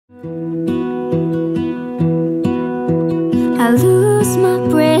I lose my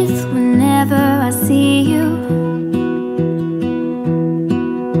breath whenever I see you.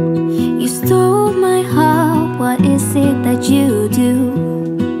 You stole my heart, what is it that you do?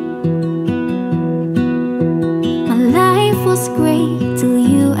 My life was great till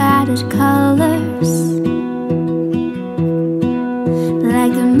you added colors.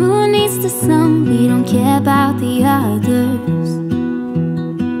 Like the moon needs the sun, we don't care about the others.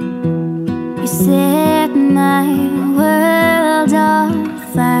 You set my world on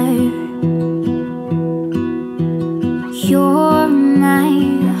fire. You're my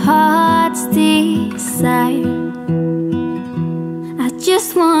heart's desire. I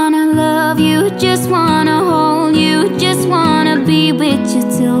just wanna love you, just wanna hold you, just wanna be with you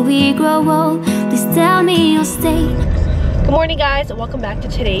till we grow old. Please tell me you'll stay. Good morning, guys, and welcome back to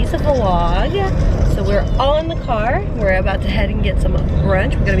today's vlog. So we're all in the car. We're about to head and get some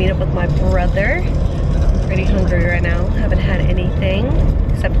brunch. We're gonna meet up with my brother. I'm pretty hungry right now. Haven't had anything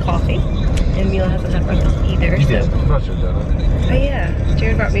except coffee, and Mila hasn't had breakfast either. Yeah, brought you a donut. Oh yeah,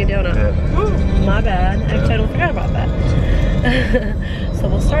 Jared brought me a donut. Yeah. Oh, my bad. I totally forgot about that. So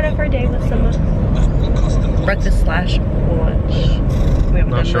we'll start off our day with some breakfast slash lunch. We haven't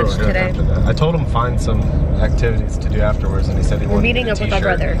Not done sure much today. after that. I told him find some activities to do afterwards, and he said he wanted. We're meeting up with our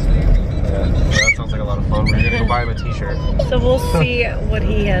brother. Yeah, well, that sounds like a lot of fun. We're gonna go buy him a t-shirt. So we'll see what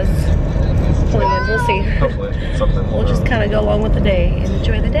he has planned. We'll see. Hopefully something. We'll just kind of go along with the day and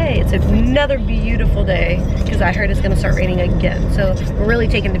enjoy the day. It's another beautiful day because I heard it's gonna start raining again. So we're really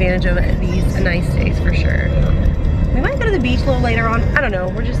taking advantage of these nice days for sure. We might go to the beach a little later on. I don't know.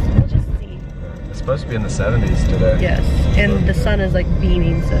 We'll just see. It's supposed to be in the 70s today. Yes, and the sun is like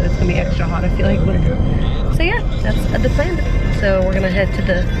beaming, so it's gonna be extra hot. I feel like. So yeah, that's the plan. So we're gonna head to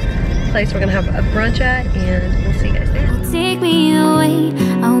the place we're gonna have a brunch at, and we'll see you guys there. Take me away,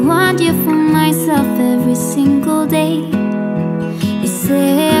 I want you for myself every single day. You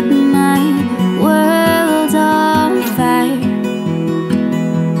set my world on fire.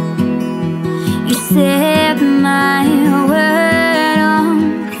 You set my world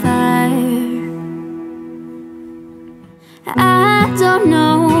on fire. I don't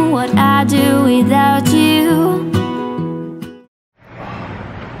know what I'd do without you.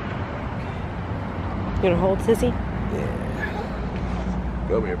 You gonna hold, sissy?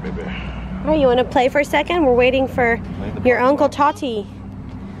 Come here, baby. Oh, you wanna play for a second? We're waiting for your Uncle Tati.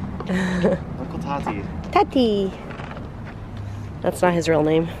 Uncle Tati. Tati. That's not his real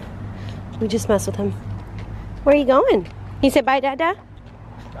name. We just mess with him. Where are you going? He said bye, Dada?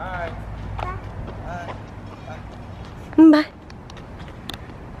 Bye. Bye.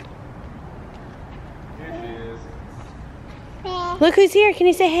 Here she is. Look who's here. Can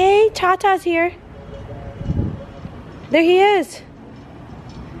you say, hey, Tata's here? There he is.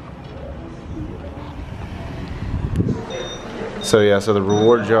 So yeah, so the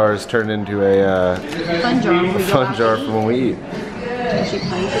reward jar is turned into a fun jar for when we eat. She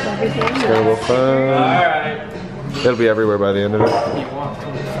plays with everything. It's got a little fun. It'll be everywhere by the end of it.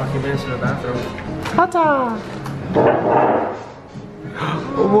 Tata!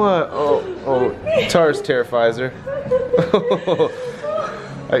 What? Oh, Tars terrifies her.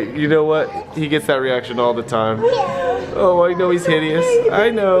 You know what? He gets that reaction all the time. Oh, I know he's hideous. I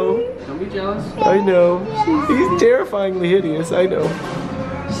know. Don't be jealous. I know. He's terrifyingly hideous. I know.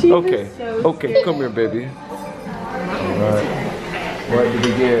 Okay. Okay, come here, baby. Alright. What did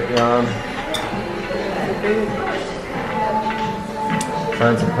we get, Jan?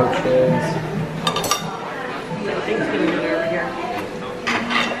 Find some poached eggs.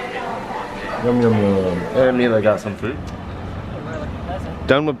 Yum, yum, yum. And Mila got some food.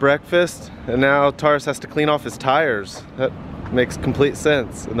 Done with breakfast, and now Taurus has to clean off his tires. That makes complete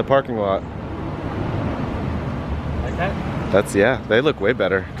sense in the parking lot. Like that? That's, yeah, they look way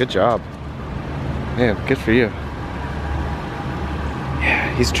better. Good job. Man, good for you.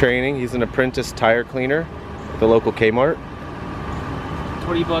 Yeah, he's training. He's an apprentice tire cleaner at the local Kmart.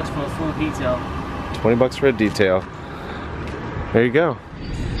 20 bucks for a full detail. 20 bucks for a detail. There you go.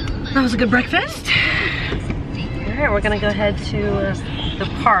 That was a good breakfast. Alright, we're gonna go ahead to the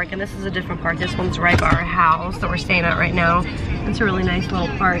park, and this is a different park. This one's right by our house that we're staying at right now. It's a really nice little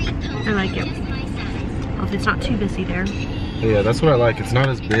park. I like it. Hope it's not too busy there. Yeah, that's what I like. It's not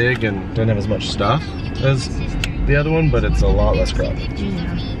as big and doesn't have as much stuff as the other one, but it's a lot less crowded.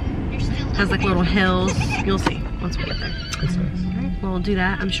 Yeah. Has like little hills. You'll see once we get there. That's nice. Alright, we'll do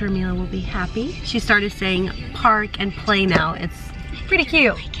that. I'm sure Mila will be happy. She started saying park and play now. It's pretty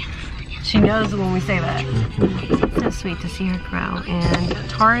cute. She knows when we say that. It's so sweet to see her grow. And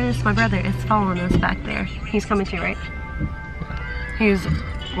Taurus, my brother, is following us back there. He's coming too, right? He was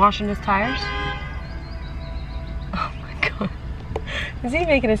washing his tires. Oh my god. Is he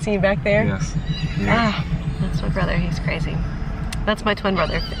making a scene back there? Yes. Ah, that's my brother. He's crazy. That's my twin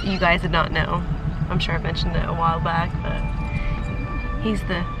brother. If you guys did not know. I'm sure I mentioned it a while back, but he's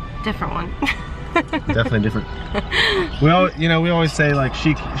the different one. Definitely different. We always say like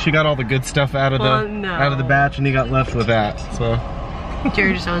she got all the good stuff out of the batch, and he got left with that. So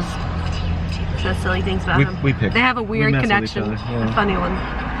Jerry just always says silly things about him. We pick. They have a weird connection, yeah. a funny one.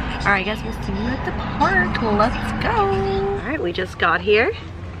 All right, guys, we'll see you at the park. Let's go. All right, we just got here.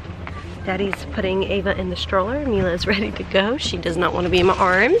 Daddy's putting Ava in the stroller. Mila is ready to go. She does not want to be in my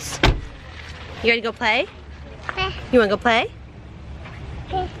arms. You ready to go play? You want to go play?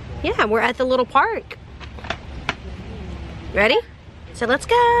 Yeah, we're at the little park. Ready? So let's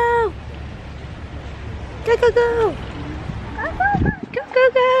go. Go, go, go. Go, go,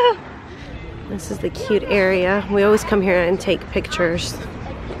 go. This is the cute area. We always come here and take pictures.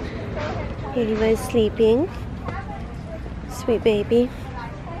 Ava's sleeping. Sweet baby.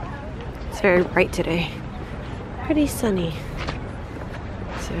 It's very bright today. Pretty sunny.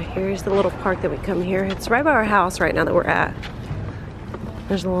 So here's the little park that we come here. It's right by our house right now that we're at.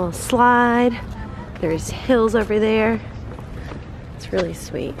 There's a little slide. There's hills over there. It's really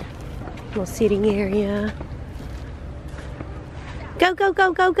sweet. Little seating area. Go, go,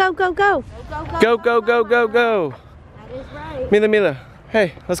 go, go, go, go, go. Go, go, go, go, go. That is right. Mila.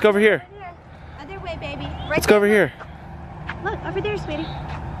 Hey, let's go over here. Other way, baby. Right Let's go over here. Look, over there, sweetie.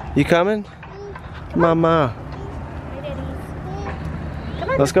 You coming? Mama. Come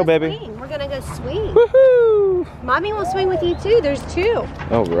on, Let's go, baby. Swing. We're gonna go swing. Woohoo! Mommy will swing with you too. There's two.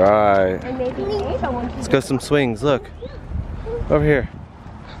 All right. And maybe Ava wants to. Let's go some swings. Look. Over here.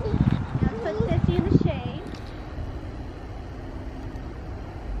 Put Sissy in the shade.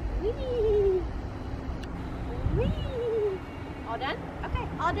 Whee! Whee! All done? Okay,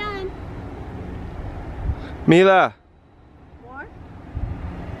 all done. Mila. More.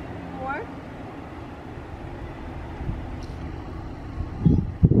 More.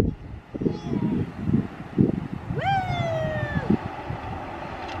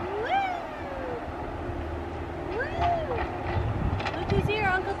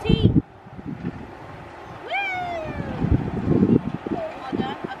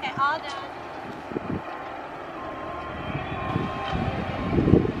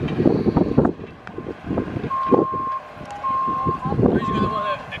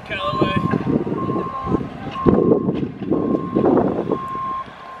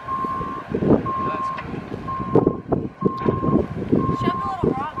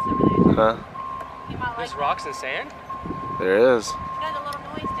 Huh? There's rocks and sand? There is. Got a little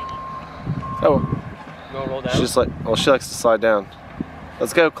noise thingy. Oh. You wanna roll down? She likes to slide down.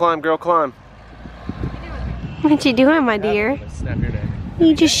 Let's go, climb, girl, climb. What you doing, my dear? Snap your neck.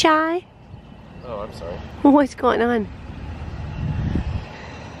 You just shy? Oh, I'm sorry. What's going on?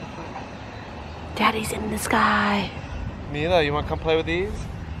 Daddy's in the sky. Mila, you want to come play with these?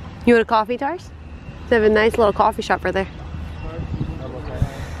 You want a coffee, Tars? They have a nice little coffee shop right there. I'm okay.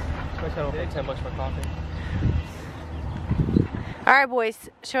 I don't pay 10 bucks for coffee. All right, boys,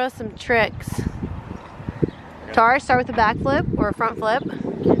 show us some tricks. Tars, start with a backflip or a front flip.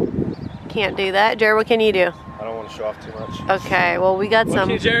 Can't do that. Jared, what can you do? I don't want to show off too much. Okay, well, we got some.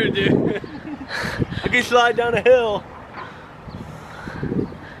 What can Jared do? I can slide down a hill.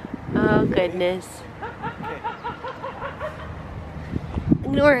 Oh, goodness.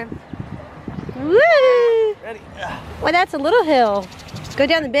 Ignore him. Woo! Ready? Well, that's a little hill. Go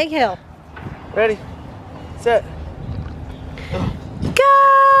down the big hill. Ready? Set. Go!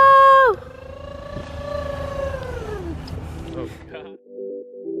 Oh, God.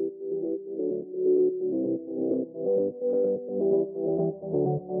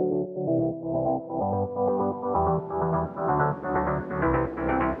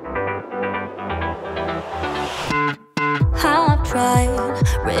 I've tried,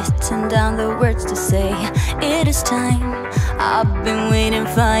 written down the words to say it is time. I've been waiting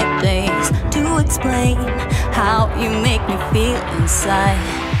 5 days to explain how you make me feel inside.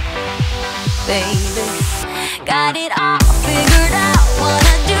 Baby, got it all figured out,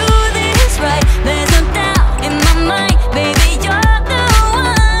 wanna do this right. There's no doubt in my mind, baby, you're the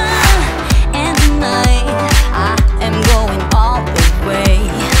one. And tonight, I am going all the way.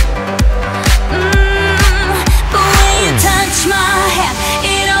 Touch my hand,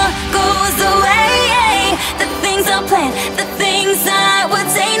 it all goes away. The things I planned, the things I would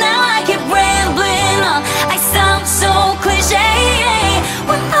say, now I keep rambling on. I sound so cliche.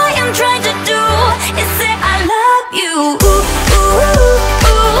 What I am trying to do is say I love you. Ooh, ooh,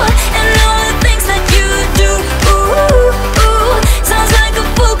 ooh, and all the things that you do. Ooh, ooh,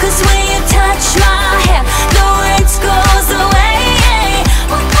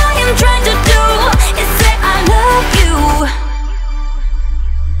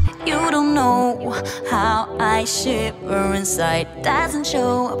 doesn't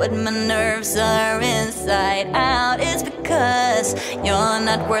show, but my nerves are inside out. It's because you're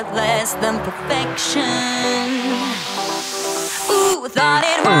not worth less than perfection. Ooh, thought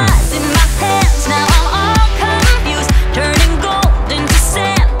it was in my hands, now I'm all confused, turning gold into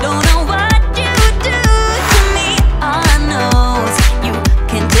sand. Don't know what you do to me. All I know is you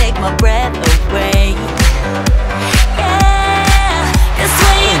can take my breath away. Yeah, 'cause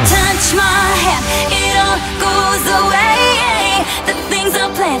when you touch my hand, it all goes away. The things I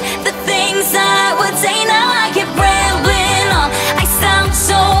planned, the things I would say, now I keep rambling on. I sound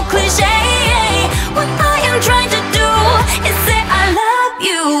so cliche. What I am trying to do is say I love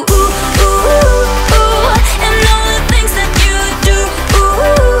you. Ooh, ooh, ooh, and all the things that you do.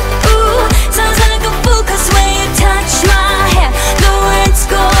 Ooh, ooh, sounds like a fool, 'cause when you touch my hand, the words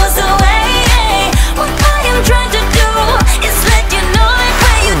goes away. What I am trying to do is let you know that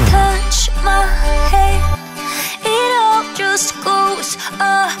when you touch my hand, it all just goes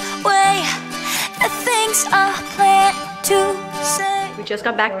away. The things I plan to say. We just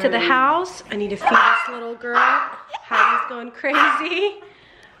got back to the house. I need to feed this little girl. Heidi's going crazy.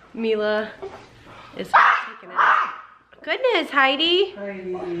 Mila is taking a nap. Goodness, Heidi.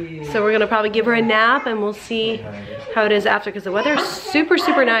 So we're gonna probably give her a nap and we'll see how it is after, because the weather is super,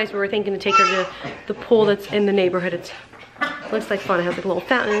 super nice. We were thinking to take her to the pool that's in the neighborhood. It looks like fun. It has like little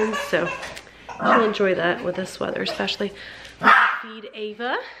fountains, so she'll enjoy that with this weather, especially. I'm gonna feed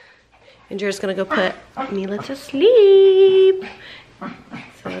Ava. And Jared's gonna go put Mila to sleep.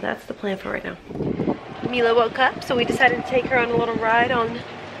 So that's the plan for right now. Mila woke up, so we decided to take her on a little ride on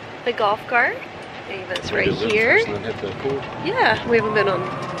the golf cart. Ava's right here. Yeah, we haven't been on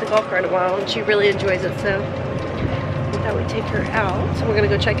the golf cart in a while, and she really enjoys it, so we thought we'd take her out. So we're gonna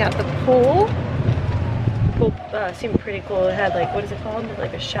go check out the pool. The pool seemed pretty cool. It had like, what is it called?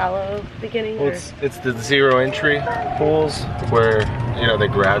 Like a shallow beginning? Well, it's the zero entry pools where, you know, they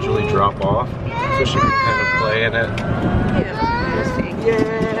gradually drop off, so she can kind of play in it. Yeah, we'll see.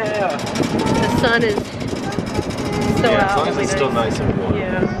 Yeah! The sun is still out. As long as it's still nice and warm.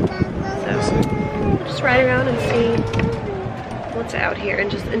 Yeah. So we'll just ride around and see what's out here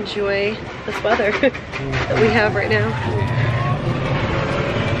and just enjoy this weather that we have right now.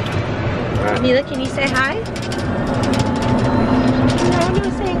 Right. Mila, can you say hi? No, no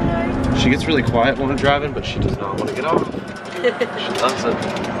saying hi. She gets really quiet when we're driving, but she does not want to get off. She loves it.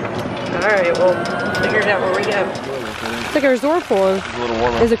 Alright, well, we'll figure it out where we go. It's like a resort pool. It's a little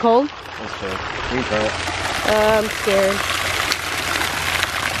warmer. Is it cold? Let's try it. We can try it. I'm scared.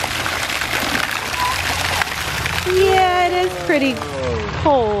 Yeah, it is pretty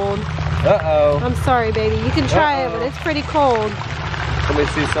cold. Uh-oh. I'm sorry, baby. You can try it, but it's pretty cold. Somebody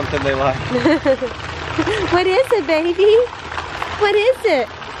sees something they like. What is it, baby? What is it?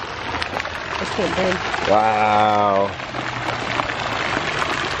 I can't bend. Wow.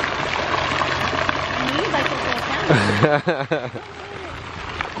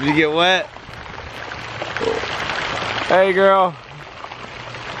 Did you get wet? Hey, girl.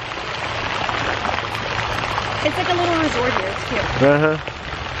 It's like a little resort here. It's cute. Uh-huh.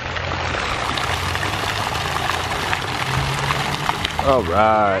 All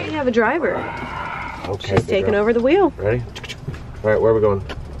right. You have a driver. Okay. She's taking over the wheel. Ready? All right, where are we going?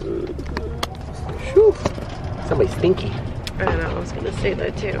 Whew. Somebody's stinky. I don't know. I was gonna say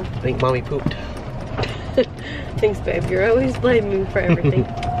that too. I think mommy pooped. Thanks, babe. You're always blaming me for everything.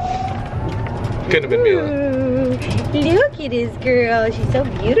 Couldn't have been Mila. Ooh, look at this girl. She's so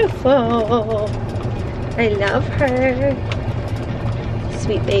beautiful. I love her.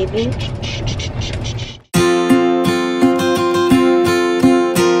 Sweet baby.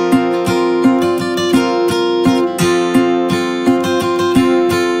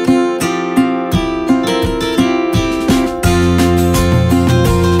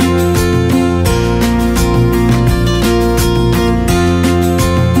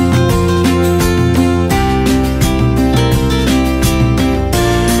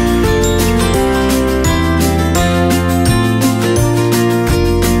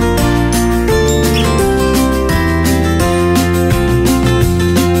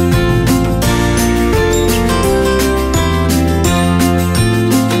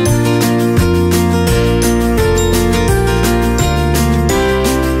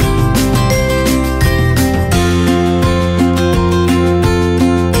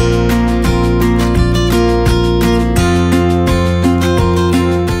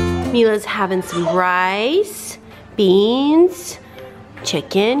 Having some rice, beans,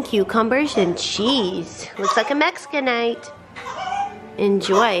 chicken, cucumbers, and cheese. Looks like a Mexican night.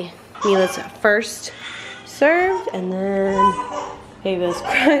 Enjoy. Mila's first served, and then Ava's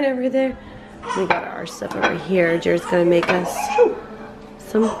crying over there. We got our stuff over here. Jared's gonna make us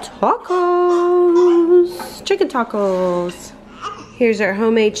some tacos. Chicken tacos. Here's our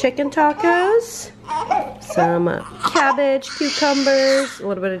homemade chicken tacos. Some cabbage, cucumbers, a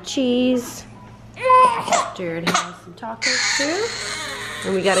little bit of cheese. Jared has some tacos too.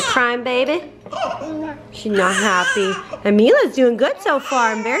 And we got a crying baby. She's not happy. And Mila's doing good so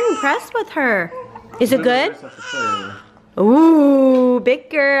far. I'm very impressed with her. Is it good? Ooh, big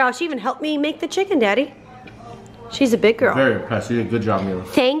girl. She even helped me make the chicken, Daddy. She's a big girl. Very impressed. You did a good job, Mila.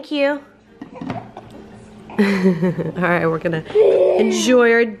 Thank you. Alright, we're gonna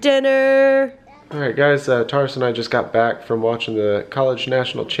enjoy our dinner. Alright guys, Taurus and I just got back from watching the College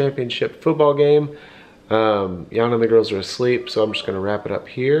National Championship football game. Yana and the girls are asleep, so I'm just gonna wrap it up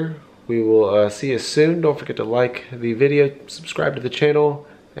here. We will see you soon. Don't forget to like the video, subscribe to the channel,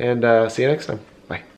 and see you next time.